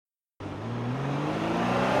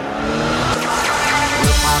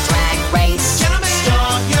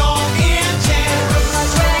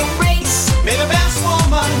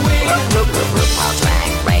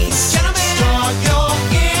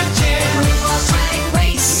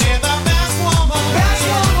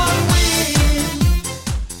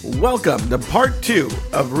Welcome to part 2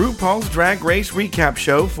 of RuPaul's Drag Race recap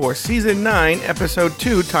show for season 9, episode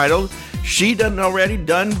 2, titled She Done Already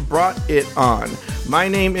Done Brought It On. My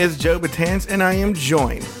name is Joe Batance, and I am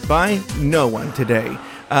joined by no one today.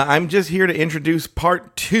 I'm just here to introduce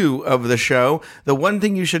part 2 of the show. The one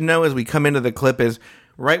thing you should know as we come into the clip is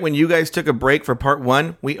right when you guys took a break for part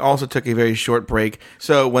 1, we also took a very short break.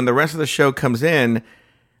 So when the rest of the show comes in,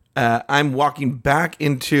 I'm walking back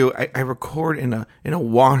into, I record in a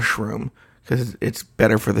washroom because it's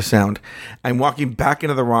better for the sound. I'm walking back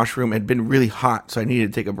into the washroom. It had been really hot, so I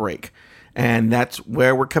needed to take a break. And that's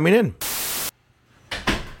where we're coming in.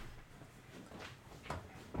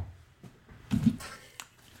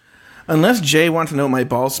 Unless Jay wants to know what my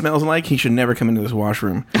balls smells like, he should never come into this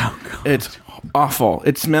washroom. Oh, God. It's awful.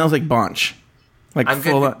 It smells like bonch. Like I'm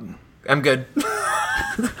full good. I'm good.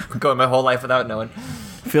 Going my whole life without knowing.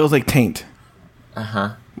 Feels like taint.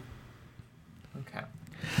 Uh-huh. Okay.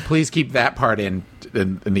 Please keep that part in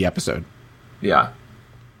the episode. Yeah.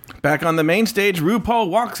 Back on the main stage, RuPaul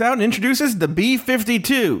walks out and introduces the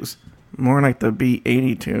B-52s. More like the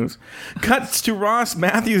B-82s. Cuts to Ross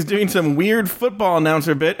Matthews doing some weird football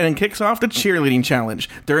announcer bit and kicks off the cheerleading challenge.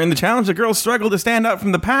 During the challenge, the girls struggled to stand out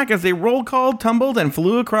from the pack as they roll called, tumbled, and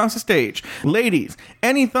flew across the stage. Ladies,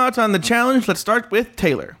 any thoughts on the challenge? Let's start with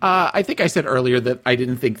Taylor. I think I said earlier that I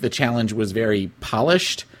didn't think the challenge was very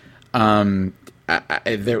polished. There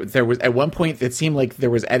was at one point it seemed like there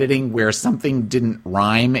was editing where something didn't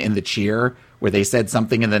rhyme in the cheer, where they said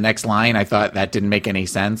something in the next line. I thought that didn't make any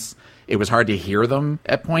sense. It was hard to hear them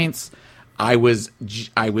at points. I was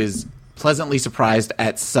pleasantly surprised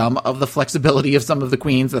at some of the flexibility of some of the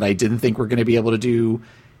queens that I didn't think were going to be able to do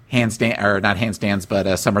handstand, or not handstands,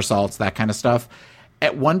 but somersaults, that kind of stuff.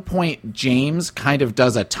 At one point, James kind of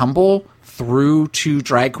does a tumble through two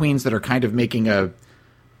drag queens that are kind of making a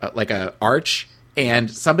arch.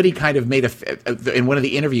 And somebody kind of made in one of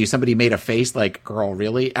the interviews, somebody made a face like, "Girl,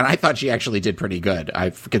 really?" And I thought she actually did pretty good.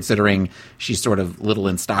 Considering she's sort of little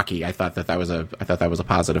and stocky, I thought that was a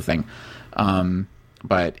positive thing.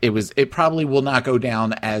 But it probably will not go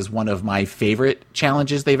down as one of my favorite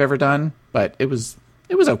challenges they've ever done. But it was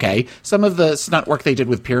okay. Some of the stunt work they did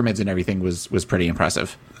with pyramids and everything was pretty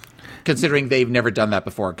impressive, considering they've never done that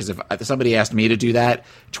before. Because if somebody asked me to do that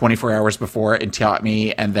 24 hours before and taught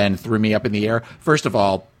me and then threw me up in the air, first of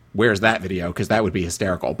all, where's that video? Because that would be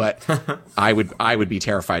hysterical. But I would be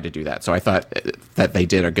terrified to do that. So I thought that they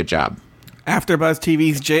did a good job. AfterBuzz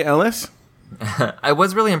TV's Jay Ellis. I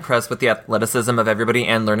was really impressed with the athleticism of everybody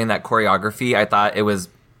and learning that choreography. I thought it was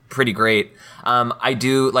pretty great. I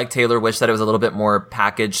do, like Taylor, wish that it was a little bit more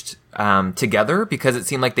packaged together, because it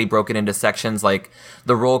seemed like they broke it into sections, like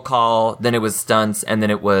the roll call, then it was stunts, and then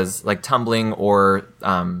it was like tumbling, or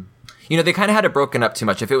they kind of had it broken up too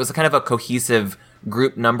much. If it was kind of a cohesive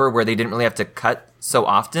group number where they didn't really have to cut so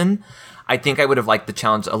often, I think I would have liked the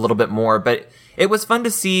challenge a little bit more. But it was fun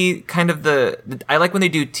to see kind of I like when they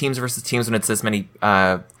do teams versus teams when it's this many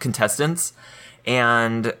contestants.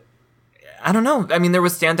 And I don't know. I mean, there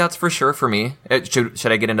was standouts for sure for me.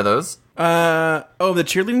 Should I get into those? The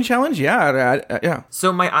cheerleading challenge? Yeah.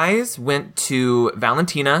 So my eyes went to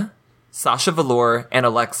Valentina, Sasha Velour, and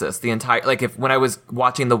Alexis. When I was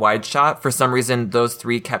watching the wide shot, for some reason, those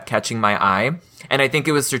three kept catching my eye. And I think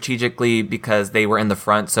it was strategically because they were in the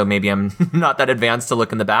front, so maybe I'm not that advanced to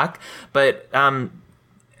look in the back. But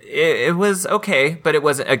it was okay. But it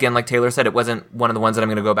wasn't, again, like Taylor said, it wasn't one of the ones that I'm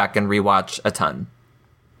going to go back and rewatch a ton.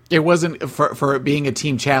 It wasn't, for it being a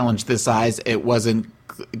team challenge this size, it wasn't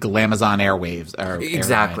Glamazon Airwaves or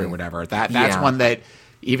exactly or whatever. That's one that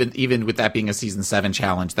even with that being a season 7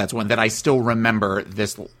 challenge, that's one that I still remember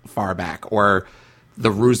this far back. Or the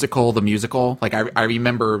Rusical, the musical, like I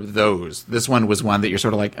remember those. This one was one that you're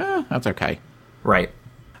sort of like, that's okay, right?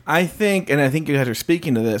 I think you guys are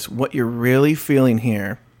speaking to this. What you're really feeling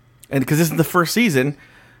here, and because this is the first season,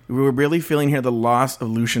 we're really feeling here the loss of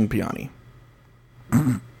Lucian Piani.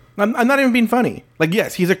 I'm not even being funny. Like,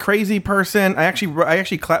 yes, he's a crazy person. I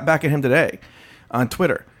actually clapped back at him today on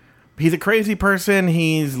Twitter. He's a crazy person.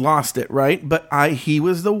 He's lost it, right? But he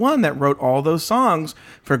was the one that wrote all those songs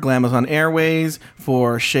for Glamazon Airways,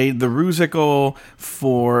 for Shade the Rusical,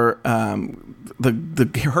 for the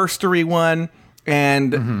Herstory one,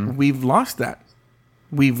 and we've lost that.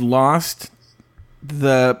 We've lost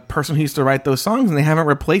the person who used to write those songs, and they haven't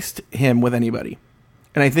replaced him with anybody.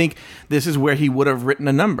 And I think this is where he would have written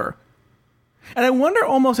a number. And I wonder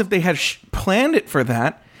almost if they had planned it for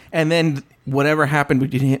that, and then whatever happened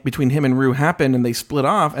between him and Rue happened, and they split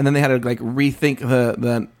off, and then they had to rethink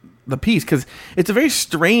the piece, because it's a very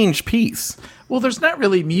strange piece. Well, there's not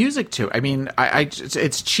really music to it. I mean,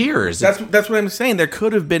 it's Cheers. That's what I'm saying. There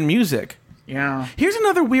could have been music. Yeah. Here's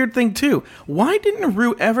another weird thing, too. Why didn't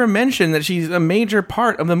Rue ever mention that she's a major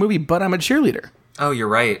part of the movie, But I'm a Cheerleader? Oh, you're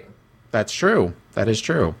right. That's true. That is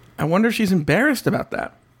true. I wonder if she's embarrassed about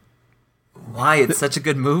that. Why? It's such a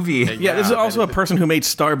good movie. Yeah, this is also a person who made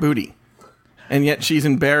Star Booty. And yet she's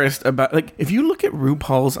embarrassed about... Like, if you look at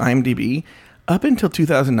RuPaul's IMDb, up until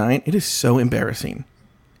 2009, it is so embarrassing.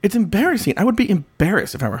 It's embarrassing. I would be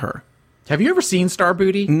embarrassed if I were her. Have you ever seen Star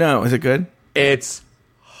Booty? No. Is it good? It's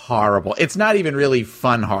horrible. It's not even really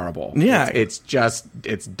fun horrible. Yeah. It's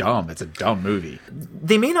dumb. It's a dumb movie.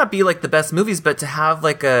 They may not be like the best movies, but to have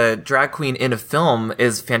like a drag queen in a film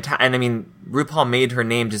is fantastic. And I mean, RuPaul made her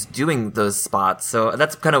name just doing those spots. So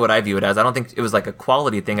that's kind of what I view it as. I don't think it was like a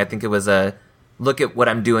quality thing. I think it was a look at what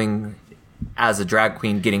I'm doing as a drag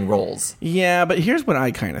queen getting roles. Yeah, but here's what I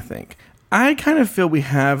kind of think. I kind of feel we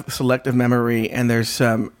have selective memory and there's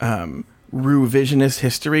some revisionist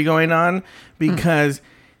history going on because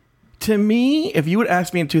to me, if you would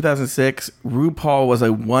ask me in 2006, RuPaul was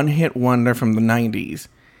a one-hit wonder from the 90s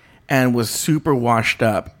and was super washed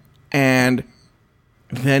up. And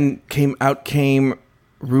then came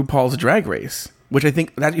RuPaul's Drag Race, which I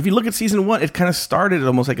think that if you look at season 1, it kind of started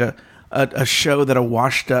almost like a show that a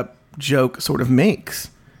washed-up joke sort of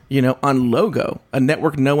makes, on Logo, a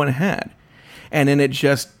network no one had. And then it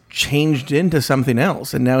just changed into something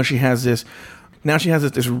else. And now she has this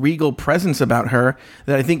regal presence about her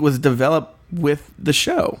that I think was developed with the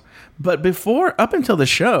show. But up until the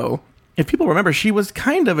show, if people remember, she was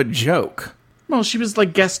kind of a joke. Well, she was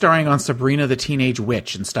like guest starring on Sabrina the Teenage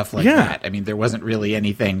Witch and stuff like that. I mean, there wasn't really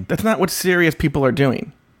anything. That's not what serious people are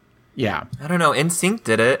doing. Yeah. I don't know. NSYNC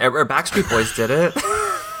did it, or Backstreet Boys did it.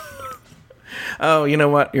 Oh, you know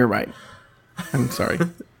what? You're right. I'm sorry.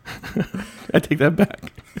 I take that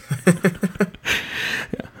back.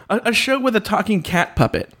 Yeah. A show with a talking cat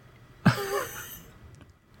puppet. All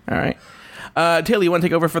right. Taylor, you want to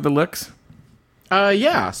take over for the looks?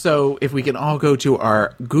 Yeah. So if we can all go to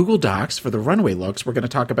our Google Docs for the runway looks, we're going to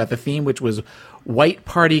talk about the theme, which was White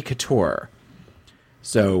Party Couture.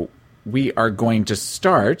 So we are going to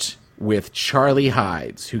start with Charlie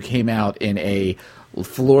Hides, who came out in a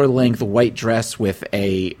floor-length white dress with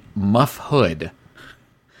a muff hood.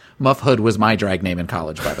 Muff Hood was my drag name in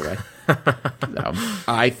college, by the way.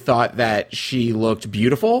 I thought that she looked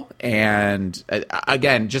beautiful, and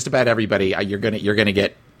again, just about everybody, you're gonna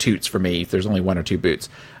get toots for me. There's only one or two boots,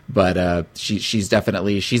 but she's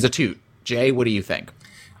a toot. Jay, what do you think?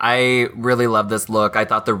 I really love this look. I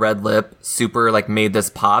thought the red lip super made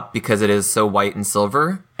this pop because it is so white and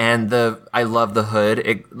silver, and I love the hood.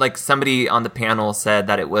 It, somebody on the panel said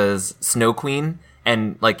that it was Snow Queen,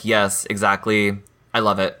 and yes, exactly. I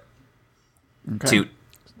love it. Okay. Toot.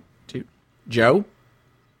 Joe?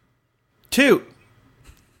 Toot.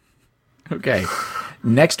 Okay.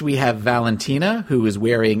 Next we have Valentina, who is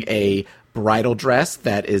wearing a bridal dress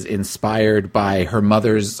that is inspired by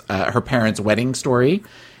her parents' wedding story,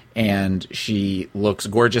 and she looks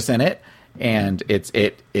gorgeous in it, and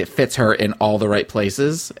it fits her in all the right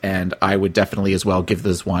places, and I would definitely as well give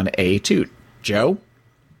this one a toot. Joe?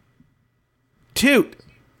 Toot.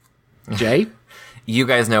 Jay? You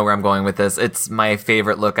guys know where I'm going with this. It's my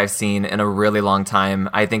favorite look I've seen in a really long time.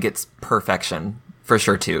 I think it's perfection. For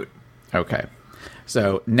sure, toot. Okay.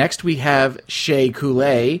 So next we have Shea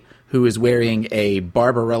Coulee, who is wearing a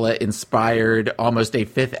Barbarella-inspired, almost a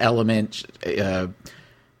Fifth Element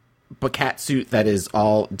cat suit that is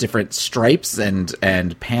all different stripes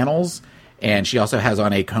and panels. And she also has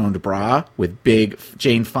on a coned bra with big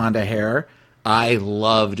Jane Fonda hair. I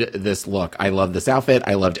loved this look. I loved this outfit.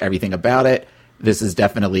 I loved everything about it. This is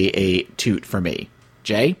definitely a toot for me.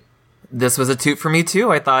 Jay? This was a toot for me,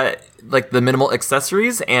 too. I thought, the minimal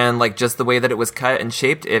accessories and, just the way that it was cut and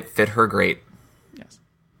shaped, it fit her great. Yes.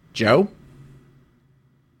 Joe?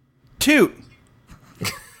 Toot.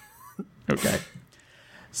 Okay.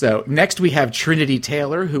 So next we have Trinity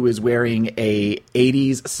Taylor, who is wearing a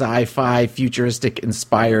 80s sci-fi futuristic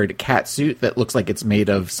inspired cat suit that looks like it's made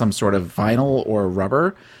of some sort of vinyl or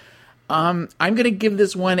rubber. I'm going to give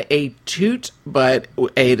this one a toot, but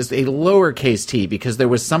it is a lowercase t because there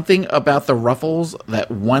was something about the ruffles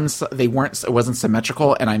that it wasn't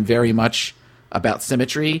symmetrical, and I'm very much about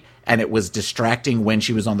symmetry, and it was distracting when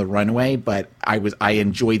she was on the runway, but I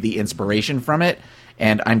enjoyed the inspiration from it,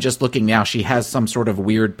 and I'm just looking now, she has some sort of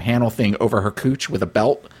weird panel thing over her cooch with a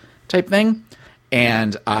belt type thing,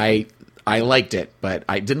 and I liked it, but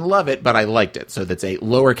I didn't love it, but I liked it, so that's a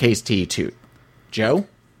lowercase t toot. Joe?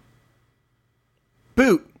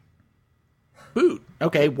 Boot. Boot.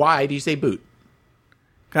 Okay, why do you say boot?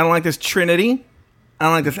 I don't like this Trinity. I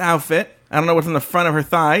don't like this outfit. I don't know what's on the front of her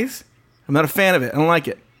thighs. I'm not a fan of it. I don't like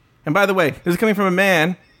it. And by the way, this is coming from a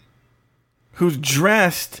man who's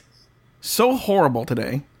dressed so horrible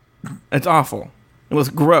today. It's awful. It was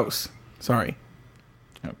gross. Sorry.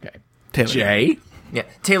 Okay. Taylor. Jay? Yeah,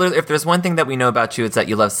 Taylor, if there's one thing that we know about you, it's that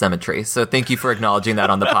you love symmetry. So thank you for acknowledging that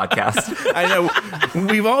on the podcast. I know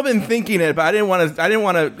we've all been thinking it, but I didn't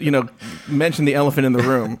want to, mention the elephant in the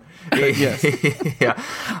room. But yes. Yeah.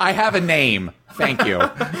 I have a name. Thank you.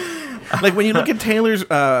 Like when you look at Taylor's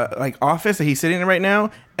office that he's sitting in right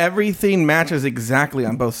now, everything matches exactly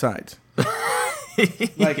on both sides.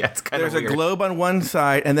 Like yeah, it's kind there's of a globe on one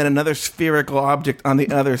side and then another spherical object on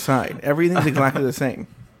the other side. Everything's exactly the same.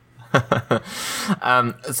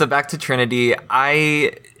 So back to Trinity,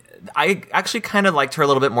 I actually kind of liked her a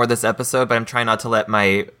little bit more this episode, but I'm trying not to let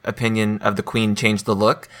my opinion of the queen change the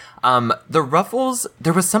look. The ruffles,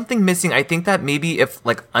 there was something missing. I think that maybe if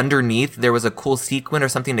like underneath there was a cool sequin or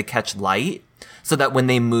something to catch light, so that when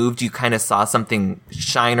they moved you kind of saw something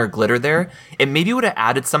shine or glitter there. It maybe would have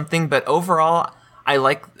added something, but overall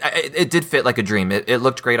it did fit like a dream. It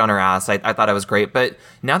looked great on her ass. I thought it was great. But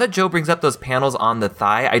now that Joe brings up those panels on the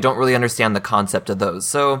thigh, I don't really understand the concept of those.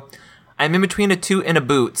 So I'm in between a toot and a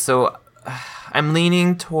boot. So I'm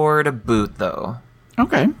leaning toward a boot, though.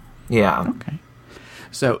 Okay. Yeah. Okay.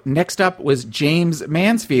 So next up was James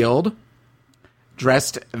Mansfield,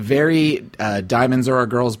 dressed very Diamonds Are a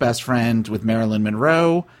Girl's Best Friend with Marilyn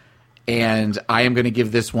Monroe. And I am going to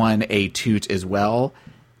give this one a toot as well.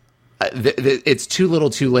 It's too little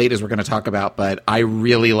too late, as we're going to talk about, but I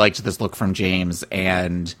really liked this look from James,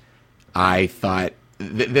 and I thought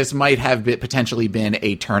this might have potentially been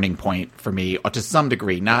a turning point for me to some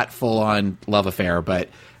degree. Not full-on love affair, but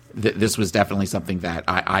this was definitely something that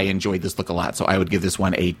I enjoyed this look a lot, so I would give this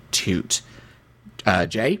one a toot.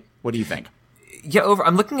 Jay, what do you think? Yeah,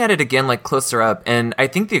 I'm looking at it again, like closer up, and I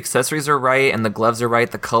think the accessories are right, and the gloves are right,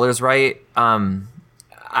 the color's right. I'm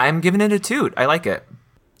giving it a toot. I like it.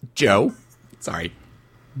 Joe? Sorry.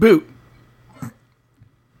 Boot.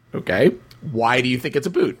 Okay. Why do you think it's a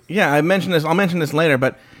boot? Yeah, I'll mention this later,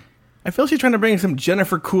 but I feel she's trying to bring some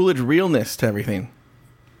Jennifer Coolidge realness to everything.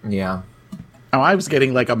 Yeah. Oh, I was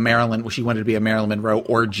getting like she wanted to be a Marilyn Monroe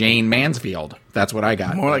or Jane Mansfield. That's what I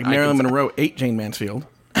got. More like Marilyn Monroe ate Jane Mansfield.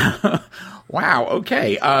 Wow,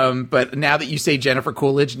 okay. But now that you say Jennifer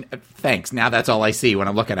Coolidge, thanks. Now that's all I see when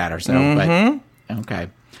I'm looking at her. So, but okay.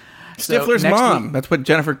 Stifler's mom. That's what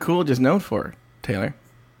Jennifer Coolidge is known for, Taylor.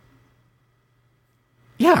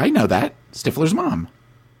 Yeah, I know that. Stifler's mom.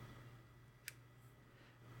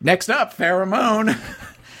 Next up, Pheromone.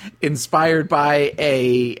 Inspired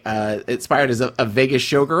as a Vegas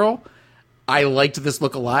showgirl. I liked this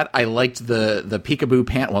look a lot. I liked the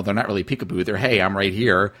peekaboo well, they're not really peekaboo. They're, hey, I'm right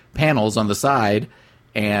here, panels on the side.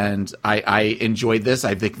 And I enjoyed this.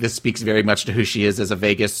 I think this speaks very much to who she is as a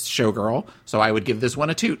Vegas showgirl. So I would give this one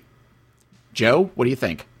a toot. Joe, what do you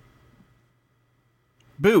think?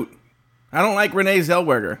 Boot. I don't like Renee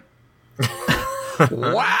Zellweger.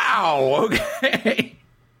 Wow. Okay.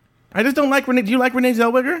 I just don't like Renee. Do you like Renee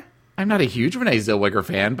Zellweger? I'm not a huge Renee Zellweger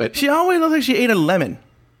fan, but she always looks like she ate a lemon.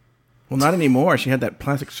 Well, not anymore. She had that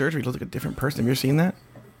plastic surgery. She looks like a different person. Have you ever seen that?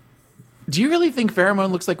 Do you really think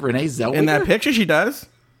Pheromone looks like Renee Zellweger? In that picture, she does.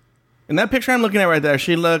 In that picture I'm looking at right there,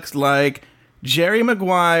 she looks like Jerry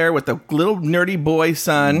Maguire with a little nerdy boy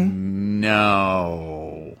son.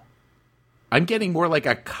 No. I'm getting more like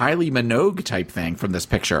a Kylie Minogue type thing from this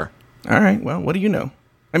picture. All right. Well, what do you know?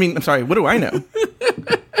 I mean, I'm sorry. What do I know?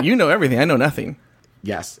 You know everything. I know nothing.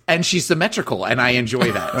 Yes. And she's symmetrical, and I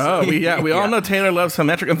enjoy that. Oh, we all know Taylor loves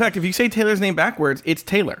symmetrical. In fact, if you say Taylor's name backwards, it's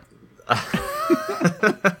Taylor.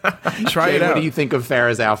 Try it out. What do you think of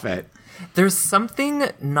Farrah's outfit? There's something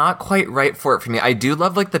not quite right for it for me. I do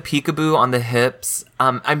love like the peekaboo on the hips.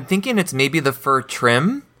 I'm thinking it's maybe the fur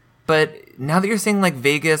trim, but now that you're saying like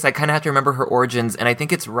Vegas, I kind of have to remember her origins, and I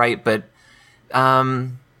think it's right. But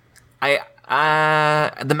the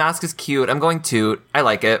mask is cute. I'm going toot. I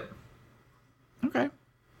like it. Okay.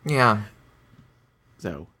 Yeah.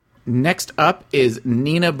 So next up is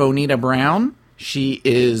Nina Bonita Brown. She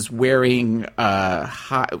is wearing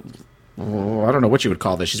I don't know what you would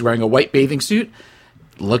call this. She's wearing a white bathing suit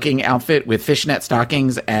looking outfit with fishnet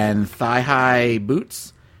stockings and thigh-high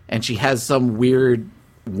boots. And she has some weird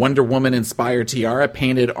Wonder Woman-inspired tiara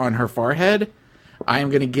painted on her forehead. I am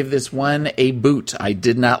going to give this one a boot. I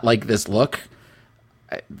did not like this look.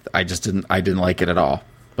 I didn't like it at all.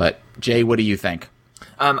 But, Jay, what do you think?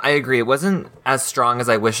 I agree. It wasn't as strong as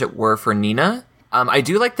I wish it were for Nina. I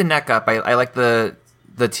do like the neck up. I like the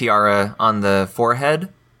tiara on the forehead.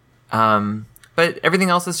 but everything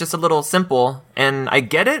else is just a little simple, and I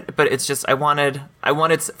get it, but it's just I wanted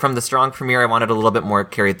from the strong premiere, I wanted a little bit more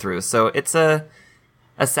carried through. So it's a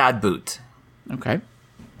sad boot. Okay.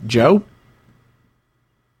 Joe?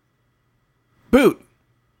 Boot.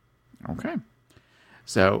 Okay.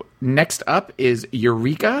 So next up is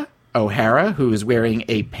Eureka O'Hara, who is wearing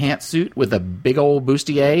a pantsuit with a big old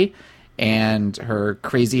bustier and her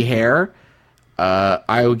crazy hair.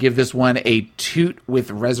 I will give this one a toot with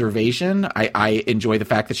reservation. I enjoy the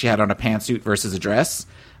fact that she had on a pantsuit versus a dress,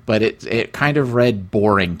 but it kind of read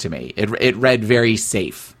boring to me. It read very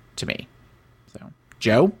safe to me. So,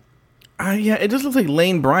 Joe? Yeah, it just looks like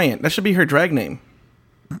Lane Bryant. That should be her drag name.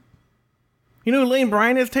 You know who Lane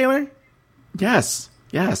Bryant is, Taylor? Yes.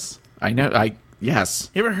 I know. Yes.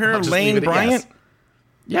 You ever heard I'll of just leave Lane it at Bryant?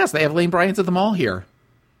 Yes, they have Lane Bryants at the mall here.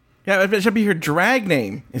 Yeah, it should be her drag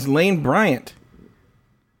name. Is Lane Bryant.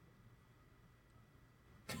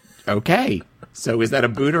 Okay. So is that a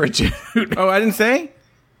boot or a toot? Oh, I didn't say?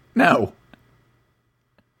 No.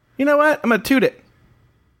 You know what? I'm going to toot it.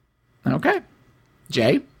 Okay.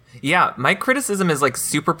 Jay? Yeah, my criticism is like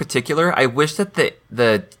super particular. I wish that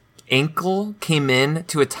the ankle came in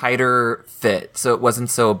to a tighter fit so it wasn't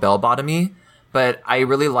so bell-bottomy, but I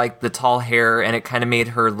really liked the tall hair and it kind of made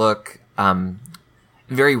her look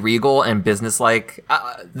very regal and businesslike.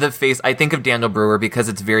 The face, I think of Daniel Brewer because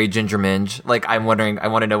it's very Ginger Minge. Like, I want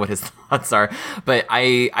to know what his thoughts are, but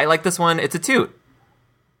I like this one. It's a toot.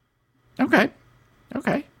 Okay.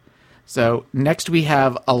 So next we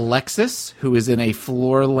have Alexis, who is in a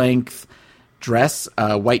floor-length dress,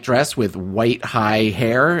 white dress with white high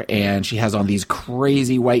hair, and she has on these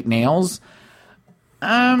crazy white nails.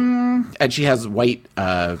 And she has white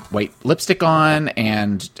lipstick on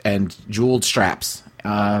and jeweled straps.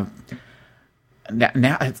 Now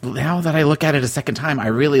that I look at it a second time, I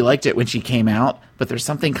really liked it when she came out, but there's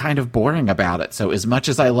something kind of boring about it. So as much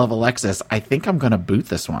as I love Alexis, I think I'm going to boot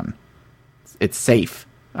this one. It's safe.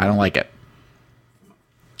 I don't like it.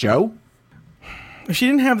 Joe? If she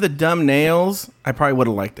didn't have the dumb nails, I probably would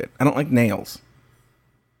have liked it. I don't like nails.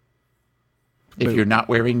 If you're not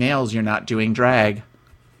wearing nails, you're not doing drag.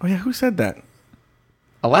 Oh, yeah, who said that?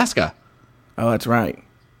 Alaska. Oh, that's right.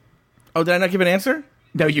 Oh, did I not give an answer?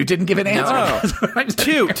 No, you didn't give an answer. Oh,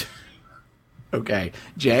 toot. Okay.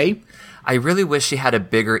 Jay? I really wish she had a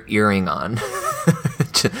bigger earring on.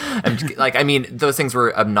 Those things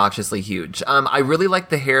were obnoxiously huge. I really liked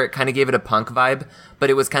the hair. It kind of gave it a punk vibe, but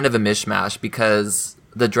it was kind of a mishmash because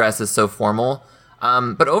the dress is so formal.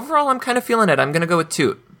 But overall, I'm kind of feeling it. I'm going to go with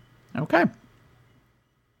toot. Okay.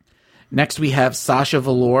 Next, we have Sasha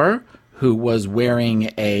Velour, who was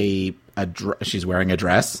wearing she's wearing a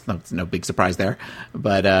dress. No big surprise there.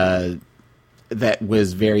 But that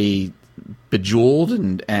was very bejeweled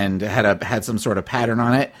and had some sort of pattern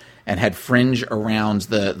on it and had fringe around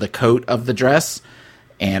the coat of the dress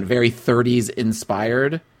and very 30s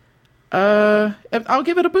inspired. I'll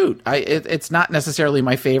give it a boot. It's not necessarily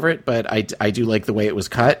my favorite, but I do like the way it was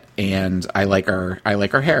cut and I like her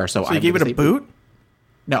hair. So you gave it a boot?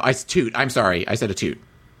 No, toot. I'm sorry. I said a toot.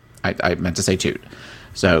 I meant to say toot.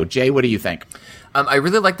 So Jay, what do you think? I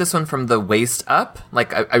really like this one from the waist up.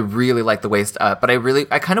 Like, I really like the waist up, but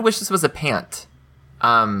I kind of wish this was a pant.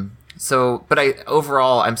 But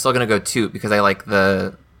overall, I'm still going to go toot because I like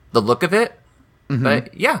the look of it. Mm-hmm.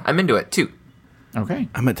 But yeah, I'm into it. Toot. Okay.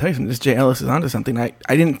 I'm going to tell you something. This Jay Ellis is onto something. I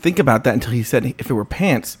didn't think about that until he said if it were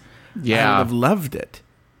pants, yeah, I would have loved it.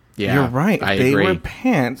 Yeah. You're right. If I they agree. were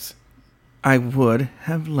pants, I would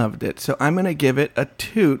have loved it. So I'm going to give it a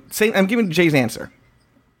toot. I'm giving Jay's answer.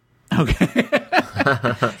 Okay.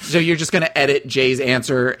 So you're just going to edit Jay's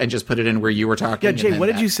answer and just put it in where you were talking? Yeah, Jay, what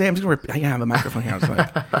did you say? I'm just going to I have a microphone here.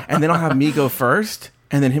 And then I'll have me go first,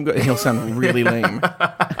 and then him go, and he'll sound really lame.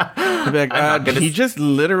 He'll be like, he just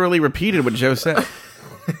literally repeated what Joe said.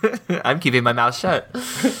 I'm keeping my mouth shut.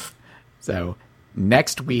 So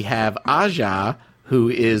next we have Aja, who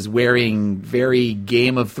is wearing very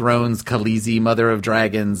Game of Thrones Khaleesi, Mother of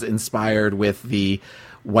Dragons, inspired with the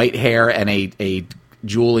white hair and a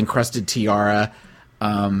jewel-encrusted tiara.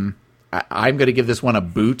 I'm going to give this one a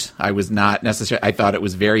boot. I was not necessarily... I thought it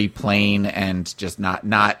was very plain and just not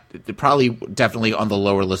probably definitely on the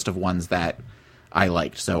lower list of ones that I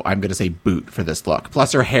liked. So I'm going to say boot for this look.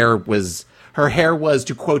 Plus her hair was,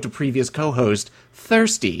 to quote a previous co-host,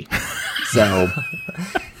 thirsty. So...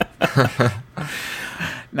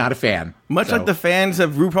 Not a fan. Much like the fans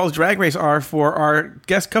of RuPaul's Drag Race are for our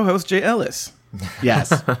guest co-host, Jay Ellis.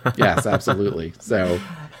 Yes, absolutely. So,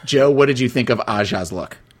 Joe, what did you think of Aja's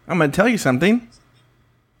look? I'm going to tell you something.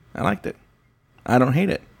 I liked it. I don't hate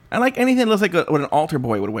it. I like anything that looks like what an altar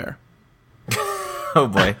boy would wear. Oh,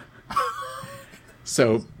 boy.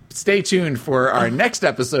 So stay tuned for our next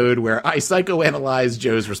episode where I psychoanalyze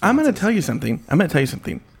Joe's response. I'm going to tell you something.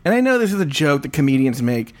 And I know this is a joke that comedians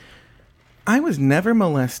make. I was never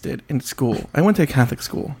molested in school. I went to a Catholic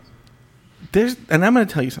school. And I'm going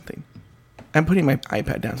to tell you something. I'm putting my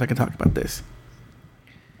iPad down so I can talk about this.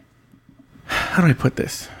 How do I put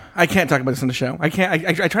this? I can't talk about this on the show. I can't.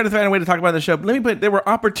 I tried to find a way to talk about it on the show. But let me put. There were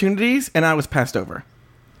opportunities, and I was passed over.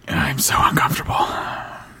 I'm so uncomfortable.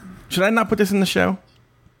 Should I not put this in the show?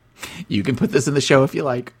 You can put this in the show if you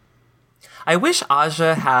like. I wish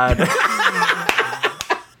Aja had.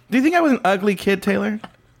 Do you think I was an ugly kid, Taylor?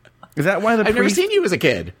 Is that why the I've never priest... seen you as a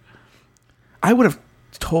kid. I would have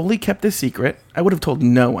totally kept this secret. I would have told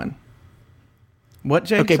no one. What,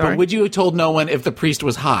 Jake? Okay, Sorry. but would you have told no one if the priest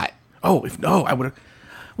was hot? Oh, if no, I would have...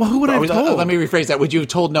 Well, who would I have told? Let me rephrase that. Would you have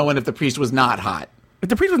told no one if the priest was not hot? If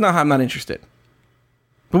the priest was not hot, I'm not interested.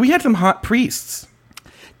 But we had some hot priests.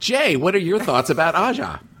 Jay, what are your thoughts about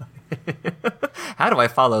Aja? How do I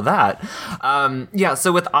follow that? Yeah,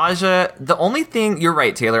 so with Aja, the only thing... You're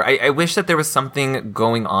right, Taylor. I wish that there was something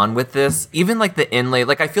going on with this. Even like the inlay.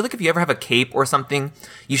 Like, I feel like if you ever have a cape or something,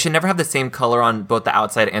 you should never have the same color on both the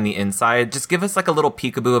outside and the inside. Just give us like a little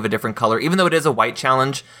peekaboo of a different color. Even though it is a white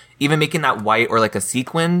challenge, even making that white or like a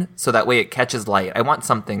sequin, so that way it catches light. I want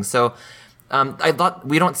something. So... I thought,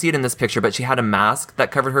 we don't see it in this picture, but she had a mask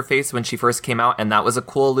that covered her face when she first came out, and that was a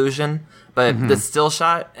cool illusion. But the still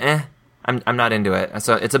shot, I'm not into it.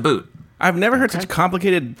 So it's a boot. I've never heard such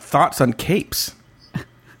complicated thoughts on capes.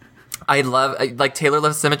 Like Taylor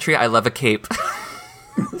loves symmetry, I love a cape.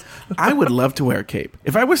 I would love to wear a cape.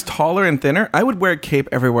 If I was taller and thinner, I would wear a cape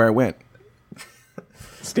everywhere I went.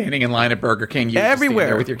 Standing in line at Burger King, you everywhere just stand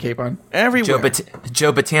there with your cape on. Everywhere.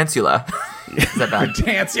 Joe Batantula. Is that bad?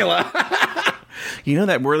 Batantula. You know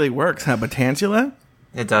that really works, huh? Batantula?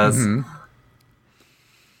 It does.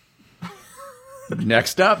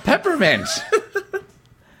 Next up, Peppermint.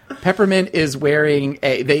 Peppermint is wearing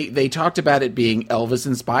a... They talked about it being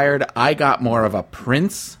Elvis-inspired. I got more of a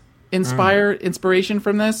Prince-inspiration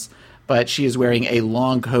from this. But she is wearing a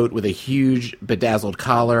long coat with a huge bedazzled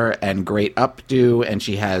collar and great updo. And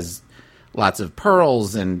she has lots of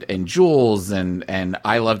pearls and jewels. And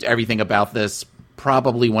I loved everything about this.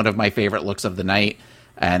 Probably one of my favorite looks of the night.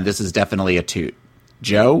 And this is definitely a toot.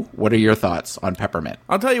 Joe, what are your thoughts on Peppermint?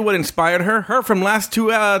 I'll tell you what inspired her. Her from last two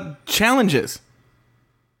challenges.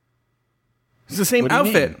 It's the same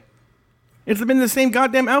outfit. It's been the same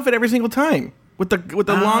goddamn outfit every single time. With the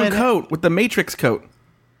long coat, with the Matrix coat.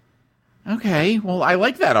 Okay, well, I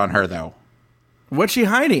like that on her, though. What's she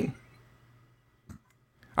hiding?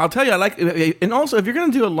 I'll tell you, I like... And also, if you're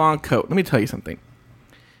going to do a long coat, let me tell you something.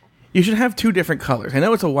 You should have two different colors. I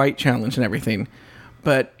know it's a white challenge and everything,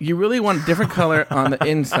 but you really want a different color on the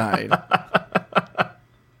inside.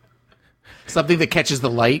 Something that catches the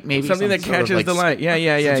light, maybe? Something that catches the light.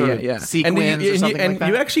 Yeah. Sequins or something like that?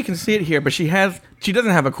 You actually can see it here, but she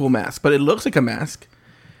doesn't have a cool mask, but it looks like a mask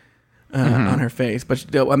on her face.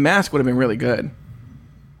 But a mask would have been really good.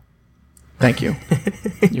 Thank you.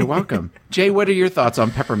 You're welcome. Jay, what are your thoughts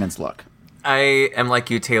on Peppermint's look? I am like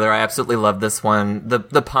you, Taylor. I absolutely love this one.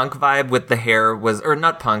 The punk vibe with the hair was, or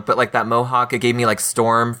not punk, but like that mohawk. It gave me like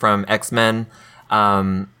Storm from X-Men.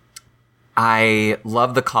 I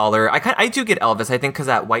love the collar. I do get Elvis, I think, because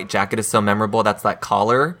that white jacket is so memorable. That's that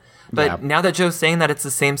collar. But now that Joe's saying that it's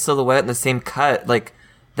the same silhouette and the same cut, like,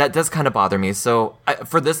 that does kind of bother me. So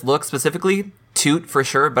for this look specifically, toot for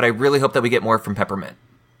sure, but I really hope that we get more from Peppermint.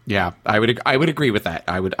 Yeah, I would agree with that.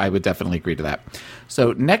 I would definitely agree to that.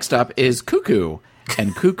 So next up is Cuckoo.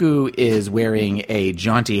 And Cuckoo is wearing a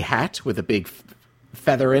jaunty hat with a big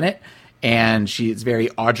feather in it. And she's very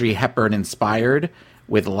Audrey Hepburn inspired,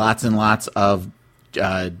 with lots and lots of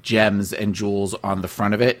gems and jewels on the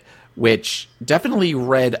front of it, which definitely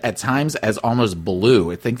read at times as almost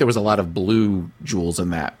blue. I think there was a lot of blue jewels in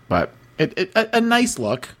that, but a nice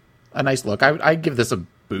look. A nice look. I'd give this a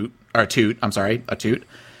toot.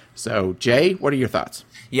 So, Jay, what are your thoughts?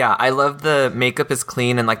 Yeah, I love the makeup is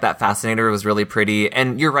clean and like that fascinator was really pretty.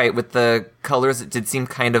 And you're right, with the colors, it did seem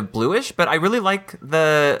kind of bluish, but I really like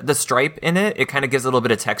the stripe in it. It kind of gives a little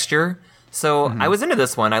bit of texture. So I was into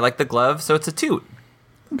this one. I like the glove, so it's a toot.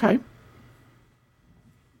 Okay.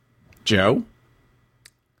 Joe?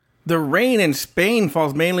 The rain in Spain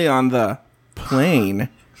falls mainly on the plane.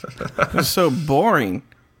 It's so boring.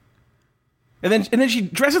 And then she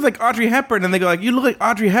dresses like Audrey Hepburn, and they go like, "You look like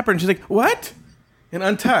Audrey Hepburn." She's like, "What?" And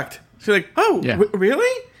untucked. She's like, "Oh, yeah.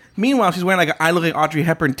 Really?" Meanwhile, she's wearing like a "I look like Audrey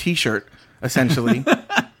Hepburn" T-shirt, essentially.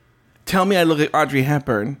 Tell me I look like Audrey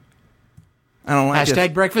Hepburn. I don't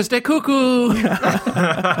like # breakfast at Cuckoo.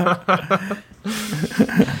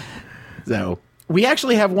 So We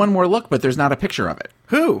actually have one more look, but there's not a picture of it.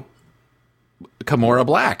 Who? Kimura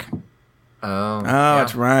Black. Oh,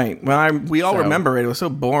 That's right. Well, we all So- remember it. It was so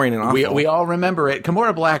boring and awful. We all remember it.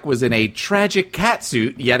 Kimura Black was in a tragic cat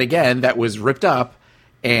suit, yet again, that was ripped up,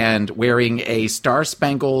 and wearing a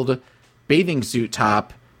star-spangled bathing suit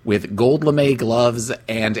top with gold lame gloves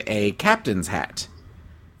and a captain's hat.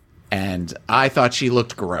 And I thought she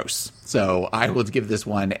looked gross. So I would give this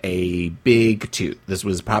one a big toot. This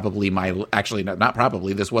was probably not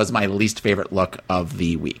probably, this was my least favorite look of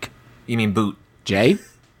the week. you mean boot? Jay?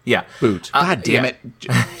 Yeah, Boot. God damn yeah.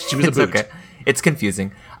 it. She was a It's boot. okay. It's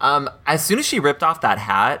confusing. As soon as she ripped off that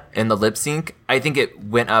hat in the lip sync, I think it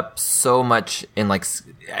went up so much it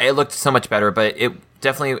looked so much better, but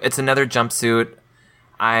it's another jumpsuit.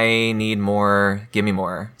 I need more. Give me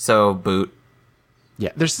more. So boot. Yeah,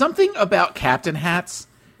 there's something about captain hats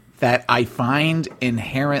that I find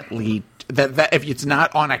inherently that if it's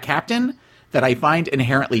not on a captain, that I find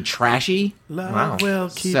inherently trashy. Love Wow. will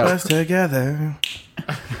keep So- us together.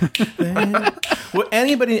 Well,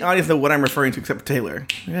 anybody in the audience know what I'm referring to except Taylor?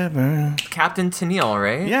 Yeah. Captain Tennille,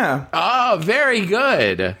 right? Yeah. Oh, very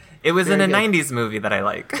good. It was in a Very good. 90s movie that I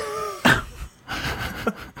like.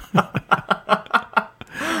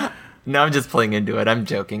 No, I'm just playing into it. I'm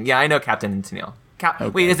joking. Yeah, I know Captain Tennille.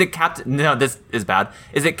 Wait, is it Captain? No, this is bad.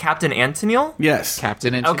 Is it Captain and Tennille? Yes.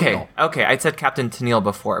 Captain and Okay, Tennille. okay. I said Captain Tennille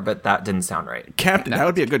before, but that didn't sound right. Captain. That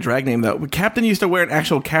would be a good drag name, though. Captain used to wear an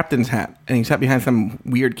actual captain's hat, and he sat behind some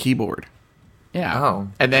weird keyboard. Yeah. Oh.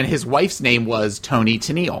 And then his wife's name was Tony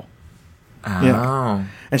Tennille. Yeah. Oh.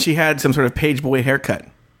 And she had some sort of page boy haircut.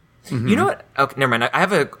 You know what? Okay, never mind. I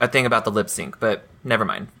have a thing about the lip sync, but never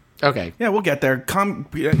mind. Okay. Yeah, we'll get there. Calm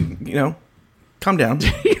down.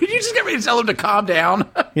 You just got ready to tell him to calm down.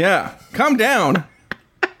 Yeah, calm down.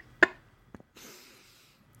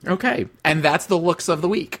 Okay. And that's the looks of the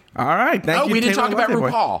week. All right, thank you. We didn't Taylor talk about Lautner boy.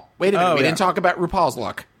 RuPaul. Wait a minute. Oh, We yeah. didn't talk about RuPaul's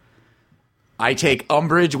look. I take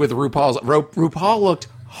umbrage with RuPaul's. RuPaul looked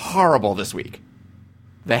horrible this week.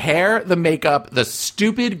 The hair, the makeup, the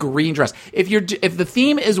stupid green dress. If the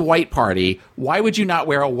theme is white party, why would you not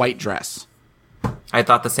wear a white dress? I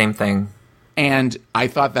thought the same thing. And I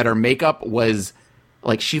thought that her makeup was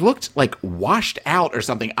like she looked like washed out or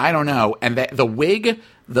something. I don't know. And that the wig,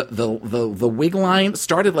 the wig line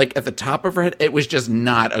started like at the top of her head. It was just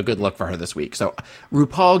not a good look for her this week. So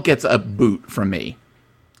RuPaul gets a boot from me.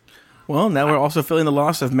 Well, now we're also feeling the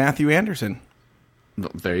loss of Matthew Anderson.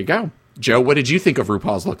 There you go. Joe, what did you think of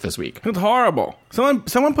RuPaul's look this week? It was horrible.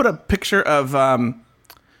 Someone put a picture of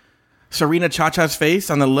Serena Chacha's face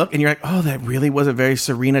on the look, and you're like, oh, that really was a very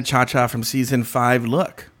Serena Chacha from season 5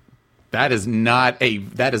 look. That is not a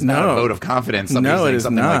No. vote of confidence. Somebody No, it saying is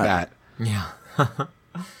something not. like that. Yeah.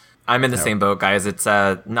 I'm in the same boat, guys. It's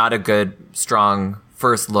not a good, strong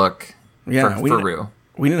first look Yeah, for Rue.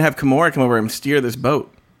 We didn't have Kimura come over and steer this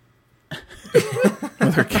boat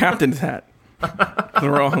with her captain's hat.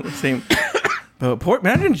 We're all in the same boat.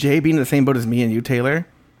 Imagine Jay being in the same boat as me and you, Taylor.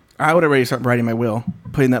 I would already start writing my will,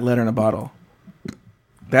 putting that letter in a bottle.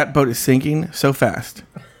 That boat is sinking so fast.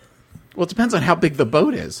 Well, it depends on how big the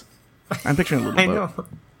boat is. I'm picturing a little I boat. know.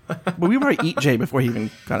 But we would probably eat Jay before he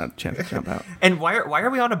even got a chance to jump out. And why are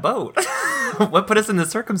we on a boat? What put us in this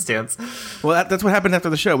circumstance? Well, that's what happened after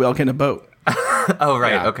the show. We all came to boat. Oh,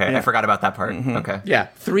 right. Yeah. Okay. Yeah. I forgot about that part. Okay. Yeah,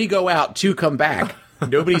 3 go out, 2 come back.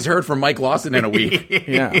 Nobody's heard from Mike Lawson in a week.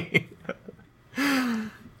 Yeah.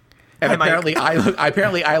 And Hi, Mike.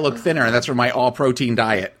 apparently I look thinner, and that's from my all-protein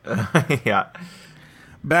diet. Yeah.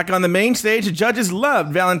 Back on the main stage, the judges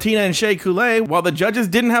loved Valentina and Shea Coulee, while the judges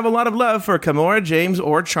didn't have a lot of love for Kimura, James,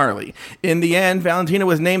 or Charlie. In the end, Valentina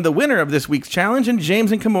was named the winner of this week's challenge, and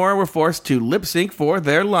James and Kimura were forced to lip sync for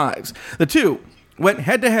their lives. The two went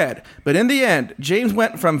head to head, but in the end, James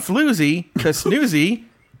went from floozy to snoozy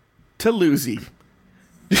to losey.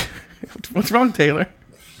 What's wrong, Taylor?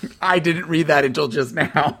 I didn't read that until just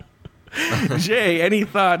now. Jay, any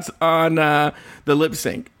thoughts on the lip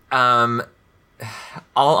sync?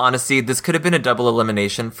 All honesty, this could have been a double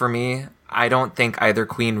elimination for me. I don't think either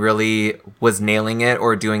queen really was nailing it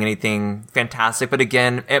or doing anything fantastic. But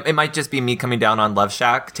again, it might just be me coming down on Love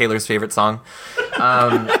Shack, Taylor's favorite song.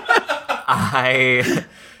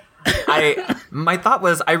 My thought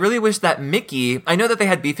was, I really wish that Mickey, I know that they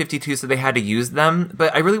had B-52, so they had to use them,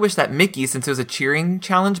 but I really wish that Mickey, since it was a cheering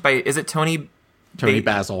challenge by, is it Tony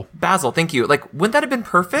Basil. Basil, thank you. Like, wouldn't that have been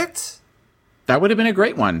perfect? That would have been a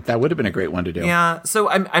great one. That would have been a great one to do. Yeah, so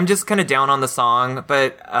I'm just kind of down on the song,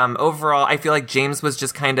 but overall, I feel like James was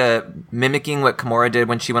just kind of mimicking what Kimura did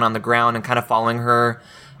when she went on the ground and kind of following her.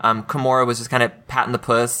 Kimura was just kind of patting the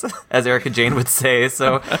puss, as Erica Jane would say.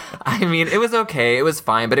 So, I mean, it was okay. It was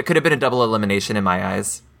fine, but it could have been a double elimination in my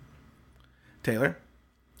eyes. Taylor?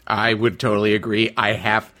 I would totally agree. I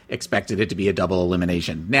half expected it to be a double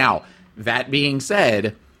elimination. Now, that being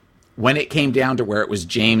said, when it came down to where it was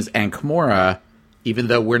James and Kimura, even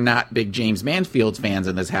though we're not big James Manfield fans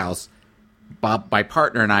in this house, Bob, my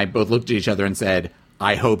partner, and I both looked at each other and said,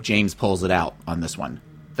 I hope James pulls it out on this one.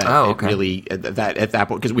 Okay. Really, that at that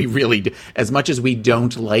point, because we really, as much as we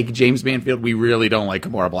don't like James Manfield, we really don't like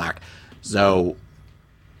Kimura Black. So,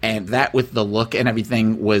 and that with the look and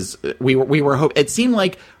everything was, we were hope. It seemed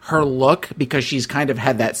like her look, because she's kind of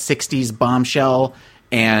had that 60s bombshell,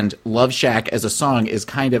 and Love Shack as a song is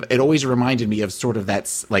kind of, it always reminded me of sort of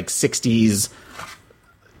that like 60s,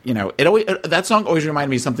 you know, that song always reminded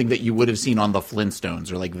me of something that you would have seen on the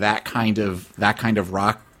Flintstones, or like that kind of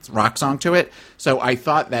rock song to it. So I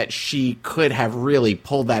thought that she could have really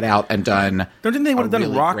pulled that out and done. Don't you think they would have done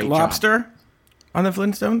really Rock Lobster on the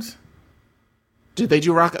Flintstones? Did they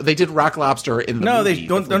do Rock? They did Rock Lobster in the movie.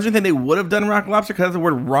 Don't you think they would have done Rock Lobster because it has the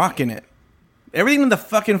word rock in it? Everything in the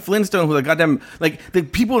fucking Flintstones was a goddamn, like, the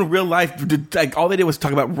people in real life did, like, all they did was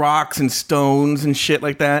talk about rocks and stones and shit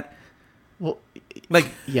like that. Well, like,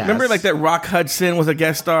 yes. Remember, like, that Rock Hudson was a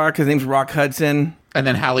guest star because his name's Rock Hudson? And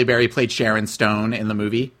then Halle Berry played Sharon Stone in the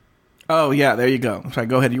movie. Oh, yeah, there you go. Sorry,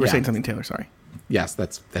 go ahead. You were Yeah. saying something, Taylor. Sorry. Yes,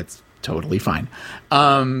 that's totally fine.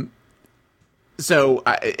 So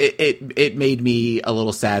it made me a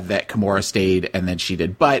little sad that Kimura stayed and then she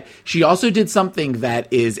did. But she also did something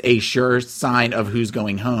that is a sure sign of who's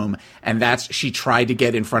going home, and that's she tried to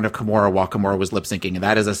get in front of Kimura while Kimura was lip syncing, and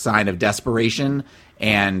that is a sign of desperation.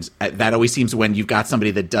 And that always seems when you've got somebody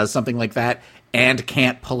that does something like that and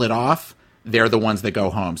can't pull it off, they're the ones that go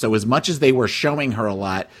home. So as much as they were showing her a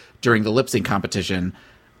lot during the lip sync competition,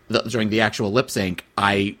 during the actual lip sync,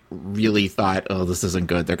 I really thought, oh, this isn't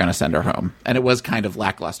good. They're going to send her home. And it was kind of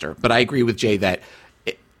lackluster. But I agree with Jay that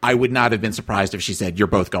I would not have been surprised if she said, you're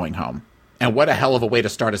both going home. And what a hell of a way to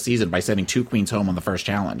start a season by sending two queens home on the first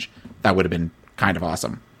challenge. That would have been kind of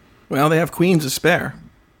awesome. Well, they have queens to spare.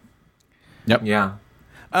 Yep. Yeah.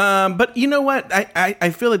 But you know what? I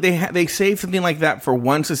feel like they saved something like that for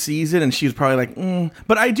once a season, and she was probably like,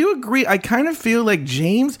 But I do agree. I kind of feel like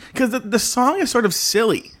James, because the song is sort of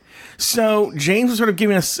silly. So James was sort of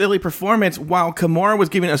giving a silly performance while Kimura was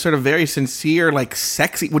giving a sort of very sincere, like,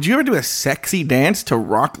 sexy. Would you ever do a sexy dance to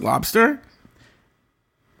Rock Lobster?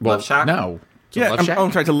 Well, Love Shack? No. To Yeah, Love Shack?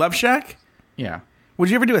 I'm sorry, to Love Shack? Yeah. Would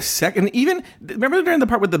you ever do a second? Even remember during the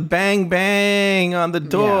part with the bang bang on the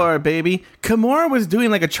door, Yeah. baby? Kimura was doing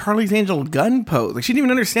like a Charlie's Angel gun pose. Like she didn't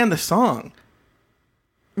even understand the song.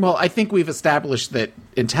 Well, I think we've established that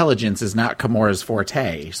intelligence is not Kimura's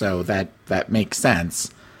forte, so that makes sense.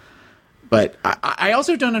 But I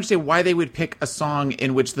also don't understand why they would pick a song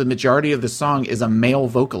in which the majority of the song is a male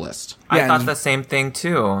vocalist. I Yeah, thought and- the same thing,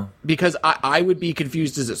 too. Because I would be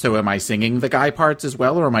confused. So am I singing the guy parts as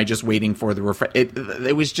well, or am I just waiting for the refrain?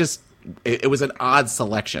 It was just, it was an odd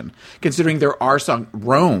selection, considering there are songs.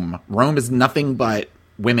 Rome is nothing but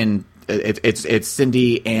women. It's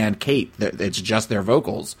Cindy and Kate. It's just their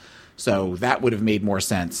vocals. So that would have made more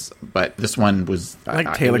sense. But this one was... I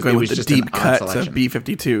like Taylor going with the deep cuts of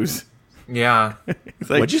B-52s. Yeah. It's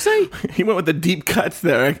like, What'd you say? He went with the deep cuts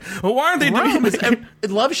there. Like, well, why aren't they Rome doing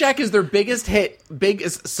Love Shack is their biggest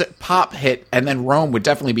pop hit, and then Rome would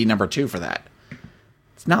definitely be number 2 for that.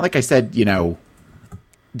 It's not like I said,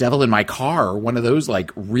 Devil in My Car, one of those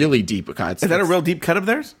like really deep cuts. Is that a real deep cut of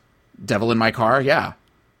theirs? Devil in My Car? Yeah.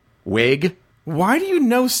 Wig. Why do you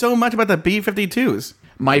know so much about the B-52s?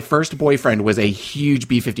 My first boyfriend was a huge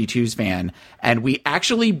B-52s fan, and we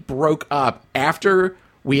actually broke up after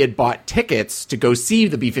we had bought tickets to go see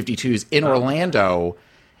the B-52s in Orlando.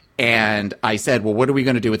 And I said, well, what are we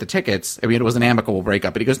going to do with the tickets? I mean, it was an amicable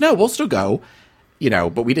breakup. But he goes, no, we'll still go.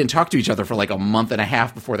 But we didn't talk to each other for like a month and a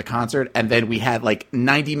half before the concert. And then we had like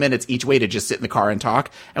 90 minutes each way to just sit in the car and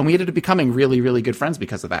talk. And we ended up becoming really, really good friends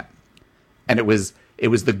because of that. And it was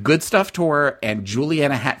the Good Stuff tour, and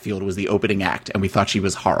Juliana Hatfield was the opening act. And we thought she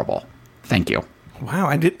was horrible. Thank you.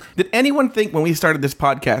 Wow, did anyone think when we started this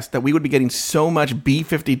podcast that we would be getting so much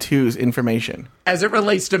B-52s information? As it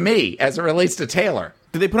relates to me, as it relates to Taylor.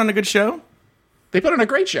 Did they put on a good show? They put on a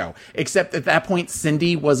great show, except at that point,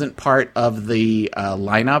 Cindy wasn't part of the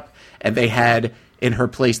lineup, and they had, in her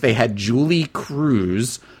place, they had Julie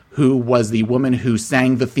Cruz, who was the woman who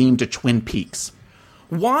sang the theme to Twin Peaks.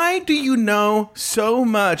 Why do you know so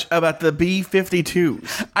much about the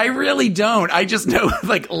B-52s? I really don't. I just know,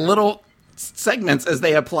 like, little segments as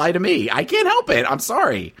they apply to me. I can't help it. I'm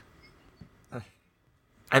sorry.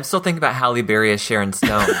 I'm still thinking about Halle Berry as Sharon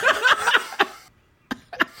Stone.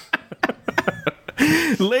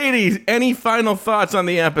 Ladies, any final thoughts on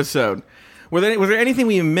the episode? Was there anything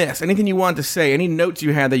we missed? Anything you wanted to say? Any notes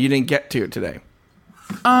you had that you didn't get to today?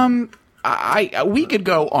 We could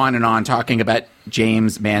go on and on talking about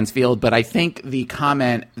James Mansfield, but I think the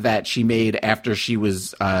comment that she made after she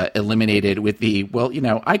was eliminated with the,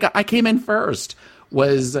 I came in first,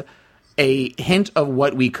 was a hint of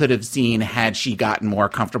what we could have seen had she gotten more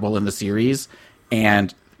comfortable in the series.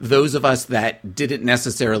 And those of us that didn't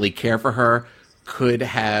necessarily care for her could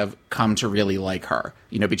have come to really like her.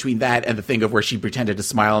 Between that and the thing of where she pretended to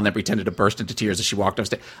smile and then pretended to burst into tears as she walked off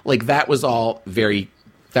stage. Like, that was all very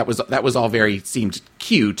seemed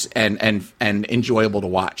cute and enjoyable to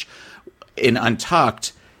watch. In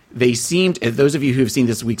Untucked, they seemed, those of you who have seen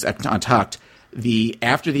this week's Untucked,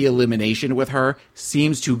 after the elimination with her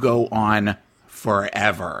seems to go on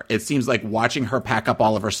forever. It seems like watching her pack up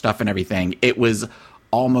all of her stuff and everything, it was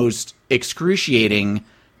almost excruciating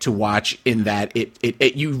to watch, in that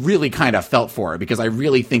it you really kind of felt for her, because I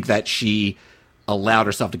really think that she allowed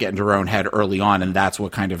herself to get into her own head early on, and that's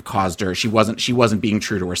what kind of caused her. She wasn't being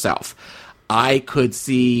true to herself. I could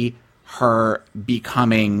see her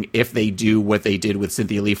becoming, if they do what they did with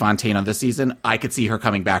Cynthia Lee Fontaine on this season, I could see her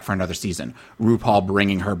coming back for another season. RuPaul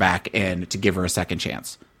bringing her back in to give her a second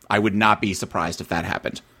chance. I would not be surprised if that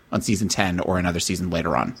happened on season 10 or another season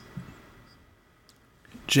later on.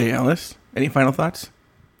 Jay Ellis, any final thoughts?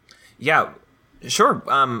 Yeah, sure.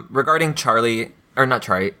 Regarding Charlie, or not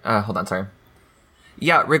Charlie, hold on, sorry.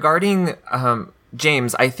 Yeah, regarding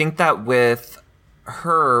James, I think that with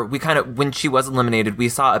her, we kind of, when she was eliminated, we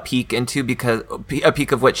saw a peek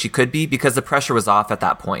of what she could be, because the pressure was off at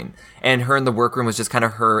that point. And her in the workroom was just kind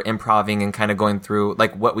of her improving and kind of going through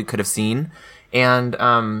like what we could have seen. And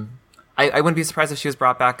I wouldn't be surprised if she was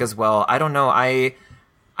brought back as well. I don't know. I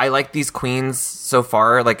like these queens so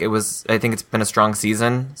far. Like, I think it's been a strong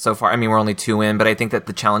season so far. I mean, we're only 2 in, but I think that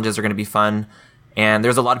the challenges are going to be fun. And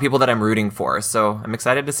there's a lot of people that I'm rooting for, so I'm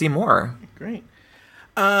excited to see more. Great.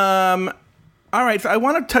 All right, so I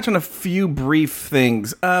want to touch on a few brief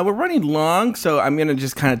things. We're running long, so I'm going to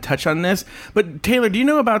just kind of touch on this. But Taylor, do you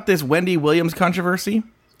know about this Wendy Williams controversy?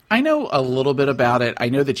 I know a little bit about it. I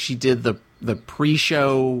know that she did the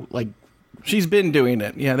pre-show, like... She's been doing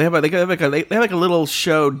it. Yeah, they have like a little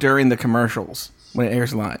show during the commercials when it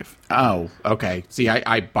airs live. Oh, okay. See,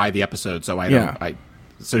 I buy the episode, so I don't...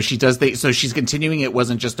 So she does. So she's continuing. It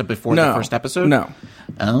wasn't just before the first episode. No.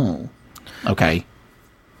 Oh. Okay.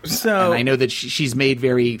 So, and I know that she's made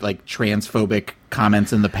very like transphobic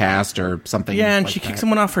comments in the past or something. Yeah, and like she kicked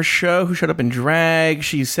someone off her show who showed up in drag.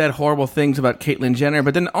 She said horrible things about Caitlyn Jenner,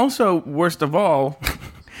 but then also, worst of all,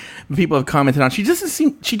 people have commented on she doesn't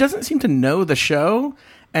seem to know the show,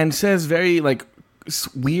 and says very like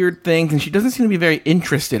weird things, and she doesn't seem to be very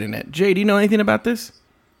interested in it. Jay, do you know anything about this?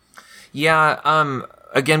 Yeah,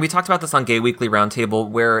 again, we talked about this on Gay Weekly Roundtable,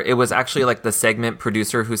 where it was actually like the segment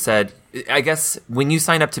producer who said, I guess when you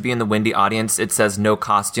sign up to be in the Wendy audience, it says no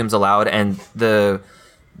costumes allowed, and the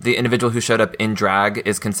individual who showed up in drag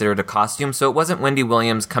is considered a costume. So it wasn't Wendy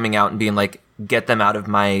Williams coming out and being like, get them out of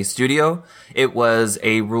my studio. It was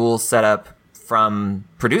a rule set up from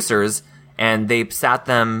producers, and they sat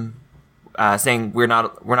them saying we're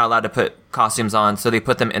not allowed to put costumes on. So they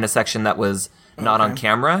put them in a section that was not on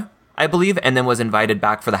camera, I believe, and then was invited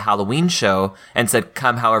back for the Halloween show and said,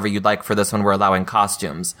 come however you'd like for this one, we're allowing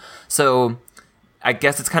costumes. So I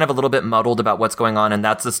guess it's kind of a little bit muddled about what's going on, and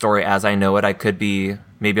that's the story as I know it. I could be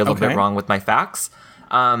maybe a little bit wrong with my facts.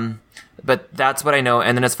 But that's what I know.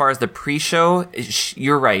 And then as far as the pre-show,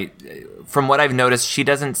 you're right. From what I've noticed, she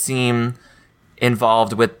doesn't seem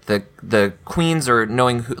involved with the queens or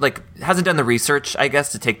knowing who, like, hasn't done the research, I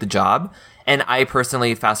guess, to take the job. And I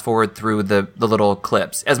personally fast forward through the little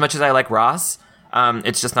clips. As much as I like Ross,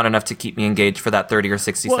 it's just not enough to keep me engaged for that 30 or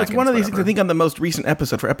 60 seconds. Well, it's one of these things. I think on the most recent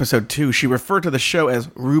episode, for episode 2, she referred to the show as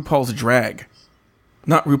RuPaul's Drag,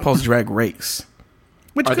 not RuPaul's Drag Race.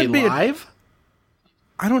 Which Are could they be live?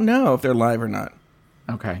 I don't know if they're live or not.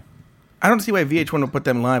 Okay. I don't see why VH1 would put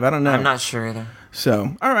them live. I don't know. I'm not sure either.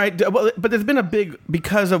 So, all right. Well, but there's been a big,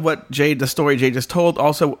 because of the story Jay just told.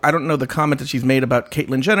 Also, I don't know the comment that she's made about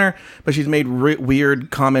Caitlyn Jenner, but she's made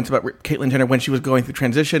weird comments about Caitlyn Jenner when she was going through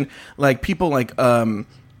transition. Like people like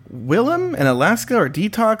Willem and Alaska or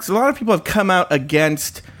Detox. A lot of people have come out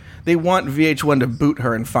against. They want VH1 to boot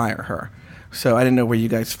her and fire her. So I didn't know where you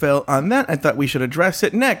guys fell on that. I thought we should address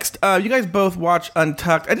it. Next, you guys both watch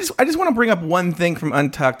Untucked. I just want to bring up one thing from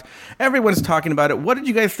Untucked. Everyone's talking about it. What did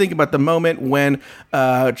you guys think about the moment when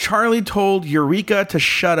Charlie told Eureka to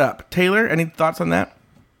shut up? Taylor, any thoughts on that?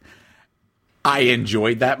 I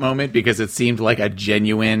enjoyed that moment because it seemed like a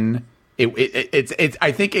genuine.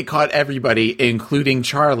 I think it caught everybody, including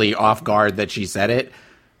Charlie, off guard that she said it,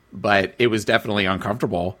 but it was definitely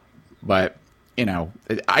uncomfortable. But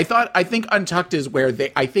I think Untucked is where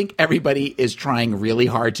I think everybody is trying really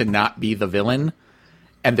hard to not be the villain,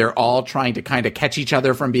 and they're all trying to kind of catch each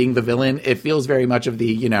other from being the villain. It feels very much of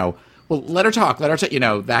the well, let her talk,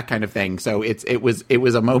 that kind of thing. So it was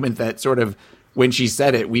a moment that sort of, when she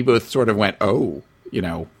said it, we both sort of went, oh,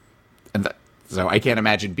 and so I can't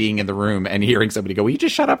imagine being in the room and hearing somebody go, will you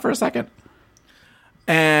just shut up for a second?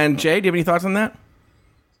 And Jay, do you have any thoughts on that?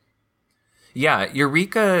 Yeah,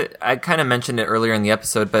 Eureka, I kind of mentioned it earlier in the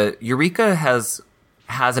episode, but Eureka has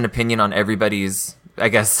an opinion on everybody's, I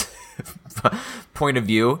guess, point of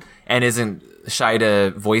view and isn't shy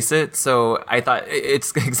to voice it. So I thought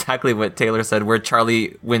it's exactly what Taylor said, where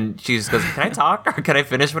Charlie, when she just goes, can I talk or can I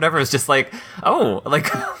finish whatever, it's just like, oh, like,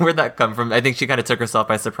 where'd that come from? I think she kind of took herself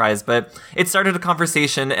by surprise, but it started a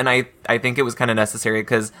conversation, and I think it was kind of necessary,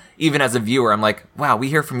 because even as a viewer, I'm like, wow, we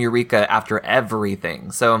hear from Eureka after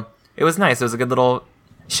everything. So it was nice. It was a good little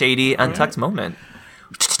shady, Untucked moment.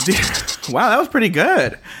 Wow, that was pretty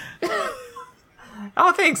good.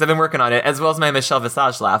 Oh, thanks. I've been working on it, as well as my Michelle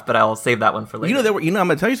Visage laugh, but I'll save that one for later. I'm going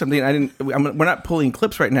to tell you something. We're not pulling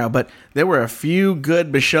clips right now, but there were a few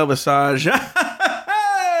good Michelle Visage.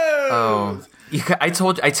 Oh, I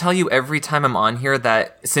tell you every time I'm on here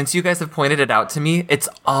that since you guys have pointed it out to me, it's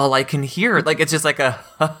all I can hear. Like, it's just like a,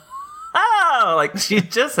 oh, like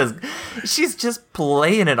she's just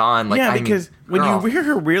playing it on. Like, yeah, because when you hear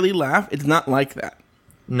her really laugh, it's not like that.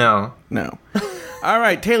 No. All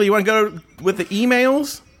right, Taylor, you want to go with the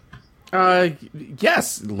emails?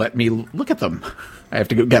 Yes. Let me look at them. I have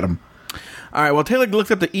to go get them. All right, well, Taylor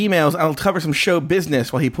looks up the emails. I'll cover some show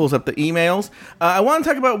business while he pulls up the emails. I want to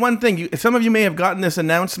talk about one thing. Some of you may have gotten this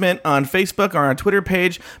announcement on Facebook or our Twitter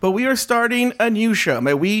page, but we are starting a new show.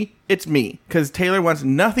 It's me, because Taylor wants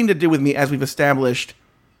nothing to do with me, as we've established,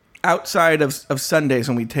 outside of Sundays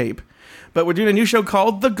when we tape. But we're doing a new show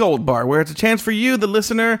called The Gold Bar, where it's a chance for you, the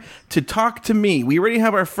listener, to talk to me. We already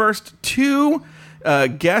have our first 2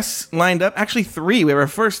 guests lined up. Actually, 3. We have our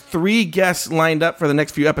first 3 guests lined up for the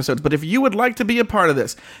next few episodes. But if you would like to be a part of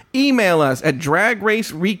this, email us at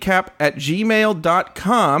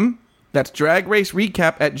dragracerecap@gmail.com. That's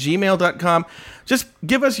dragracerecap@gmail.com. Just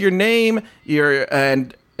give us your name,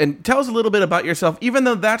 and tell us a little bit about yourself, even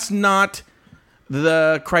though that's not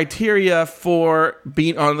the criteria for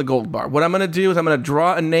being on the Gold Bar. What I'm going to do is I'm going to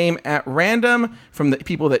draw a name at random from the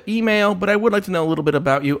people that email, but I would like to know a little bit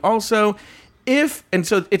about you also. So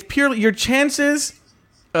it's purely your chances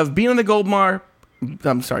of being on the Gold Bar.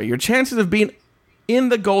 Your chances of being in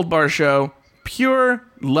the Gold Bar show, pure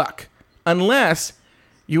luck. Unless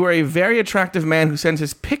you are a very attractive man who sends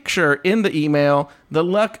his picture in the email,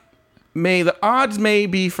 the odds may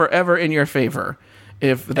be forever in your favor.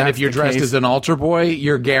 If you're dressed as an altar boy,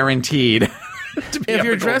 you're guaranteed. If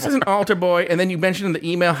you're dressed as an altar boy, and then you mention in the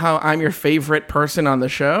email how I'm your favorite person on the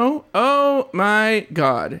show, oh my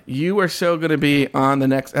God, you are so going to be on the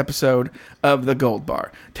next episode of The Gold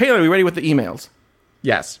Bar. Taylor, are we ready with the emails?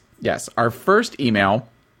 Yes. Our first email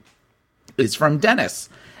is from Dennis.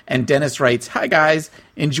 And Dennis writes, "Hi guys,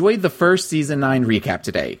 enjoyed the first season 9 recap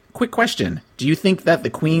today. Quick question. Do you think that the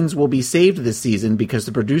queens will be saved this season because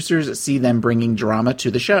the producers see them bringing drama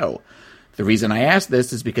to the show? The reason I ask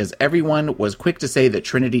this is because everyone was quick to say that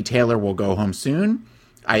Trinity Taylor will go home soon.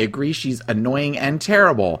 I agree she's annoying and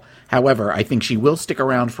terrible. However, I think she will stick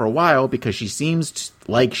around for a while because she seems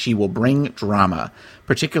like she will bring drama,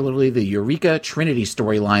 particularly the Eureka Trinity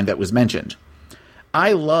storyline that was mentioned.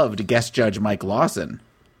 I loved guest judge Mike Lawson.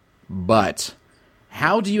 But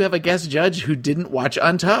how do you have a guest judge who didn't watch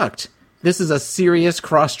Untucked? This is a serious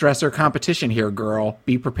cross-dresser competition here, girl.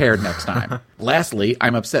 Be prepared next time." Lastly,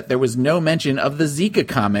 I'm upset there was no mention of the Zika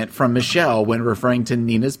comment from Michelle when referring to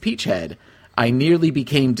Nina's peach head. I nearly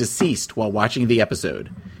became deceased while watching the episode.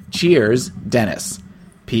 Cheers, Dennis.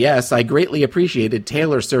 P.S. I greatly appreciated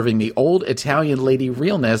Taylor serving the old Italian lady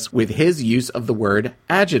realness with his use of the word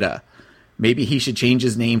agita. Maybe he should change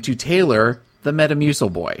his name to Taylor, the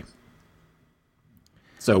Metamucil boy.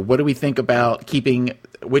 So what do we think about keeping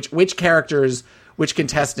which characters, which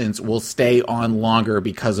contestants will stay on longer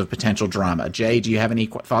because of potential drama? Jay, do you have any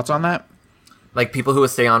thoughts on that? Like people who will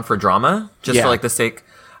stay on for drama, just for like the sake.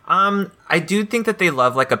 I do think that they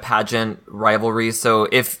love like a pageant rivalry. So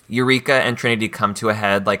if Eureka and Trinity come to a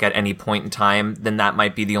head like at any point in time, then that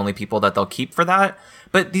might be the only people that they'll keep for that.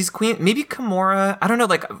 But these queens, maybe Kimora, I don't know,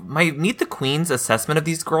 like my Meet the Queens assessment of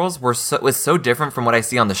these girls was so different from what I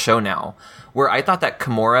see on the show now, where I thought that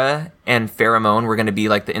Kimora and Pheromone were going to be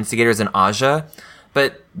like the instigators in Aja,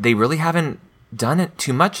 but they really haven't done it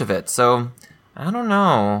too much of it. So I don't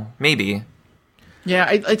know, maybe.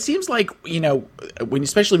 Yeah, it seems like,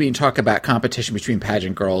 especially when you talk about competition between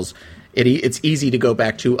pageant girls, it's easy to go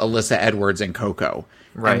back to Alyssa Edwards and Coco.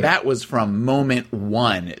 Right. And that was from moment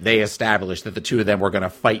one. They established that the two of them were going to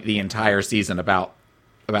fight the entire season about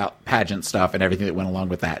pageant stuff and everything that went along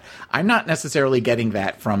with that. I'm not necessarily getting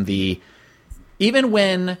that from even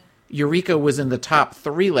when Eureka was in the top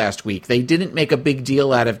 3 last week, they didn't make a big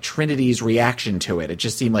deal out of Trinity's reaction to it. It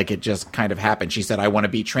just seemed like it just kind of happened. She said, I want to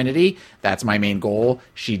beat Trinity. That's my main goal.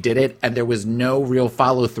 She did it. And there was no real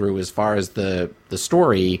follow through as far as the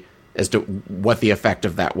story as to what the effect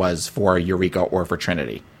of that was for Eureka or for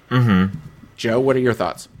Trinity. Mm-hmm. Joe, what are your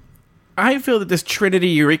thoughts? I feel that this Trinity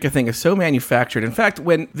Eureka thing is so manufactured. In fact,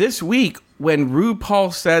 when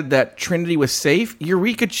RuPaul said that Trinity was safe,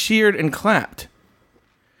 Eureka cheered and clapped.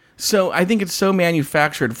 So I think it's so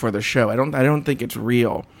manufactured for the show. I don't think it's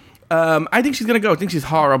real. I think she's gonna go. I think she's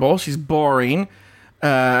horrible. She's boring.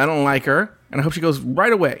 I don't like her, and I hope she goes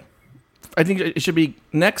right away. I think it should be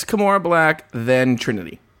next Kimora Black, then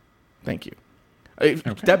Trinity. Thank you. Okay.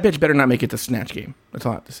 That bitch better not make it to Snatch Game. That's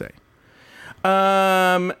all I have to say.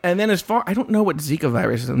 And then I don't know what Zika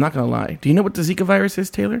virus is. I'm not gonna lie. Do you know what the Zika virus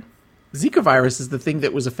is, Taylor? Zika virus is the thing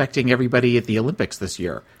that was affecting everybody at the Olympics this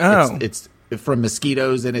year. Oh. It's from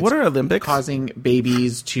mosquitoes, and it's what are Olympics? Causing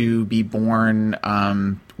babies to be born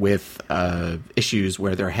with issues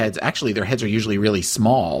where their heads are usually really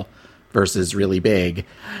small versus really big.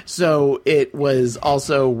 So it was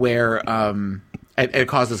also where it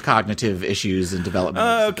causes cognitive issues and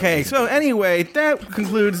development. Okay, so anyway, that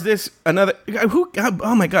concludes this.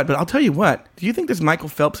 Oh my God, but I'll tell you what. Do you think this Michael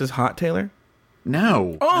Phelps is hot, Taylor?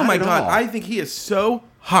 No. Oh my God, I think he is so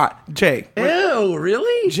hot. Jay. Ew,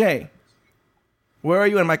 really? Jay. Where are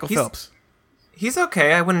you on Michael Phelps? He's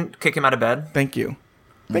okay. I wouldn't kick him out of bed. Thank you.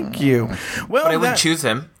 Well, but I wouldn't choose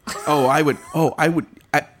him. I would.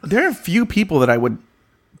 There are a few people that I would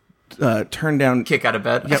turn down. Kick out of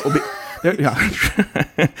bed? Yeah.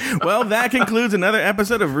 Well, that concludes another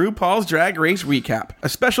episode of RuPaul's Drag Race Recap. A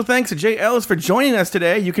special thanks to Jay Ellis for joining us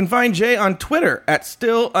today. You can find Jay on Twitter at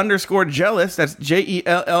 @still_jealous. That's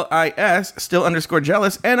JELLIS,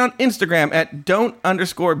 _jealous. And on Instagram at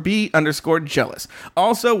don't_be_jealous.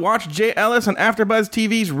 Also, watch Jay Ellis on AfterBuzz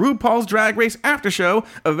TV's RuPaul's Drag Race After Show,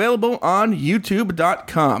 available on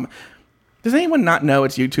YouTube.com. Does anyone not know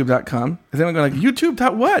it's YouTube.com? Is anyone going like,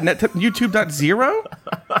 YouTube.what?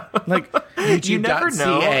 YouTube.0? Like,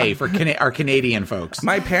 YouTube.ca for our Canadian folks.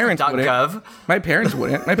 My parents wouldn't. .gov. My parents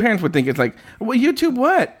wouldn't. My parents would think it's like, well, YouTube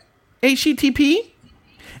what? HTTP?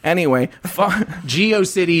 Anyway.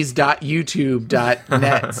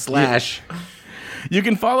 geocities.youtube.net/ You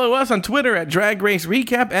can follow us on Twitter at Drag Race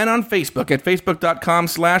Recap and on Facebook at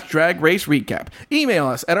facebook.com/Drag Race Recap. Email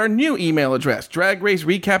us at our new email address,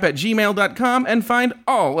 dragracerecap@gmail.com, and find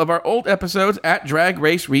all of our old episodes at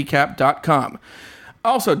dragracerecap.com.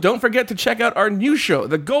 Also, don't forget to check out our new show,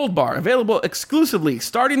 The Gold Bar, available exclusively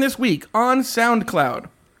starting this week on SoundCloud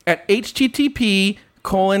at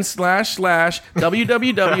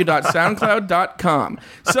http://www.soundcloud.com.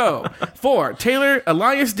 So, for Taylor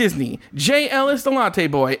Elias Disney, Jay Ellis the Latte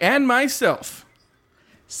Boy, and myself,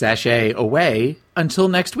 sashay away until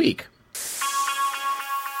next week.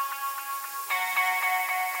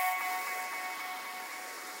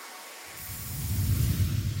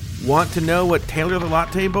 Want to know what Taylor the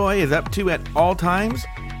Latte Boy is up to at all times?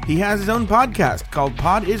 He has his own podcast called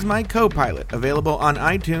Pod Is My Co-Pilot, available on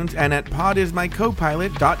iTunes and at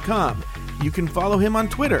podismycopilot.com. You can follow him on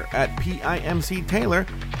Twitter at PIMCTaylor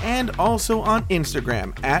and also on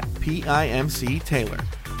Instagram at PIMCTaylor.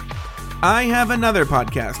 I have another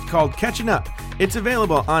podcast called Catching Up. It's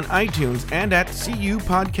available on iTunes and at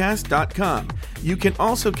cupodcast.com. You can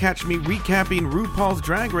also catch me recapping RuPaul's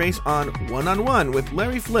Drag Race on One-on-One with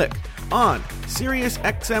Larry Flick on Sirius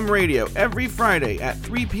XM Radio every Friday at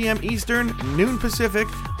 3 p.m. Eastern, noon Pacific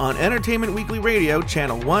on Entertainment Weekly Radio,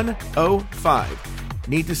 Channel 105.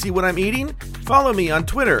 Need to see what I'm eating? Follow me on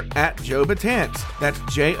Twitter at Joe Betance. That's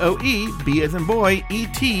JOE, as in boy,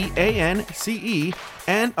 ETANCE,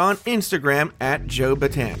 and on Instagram at Joe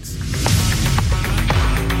Betance.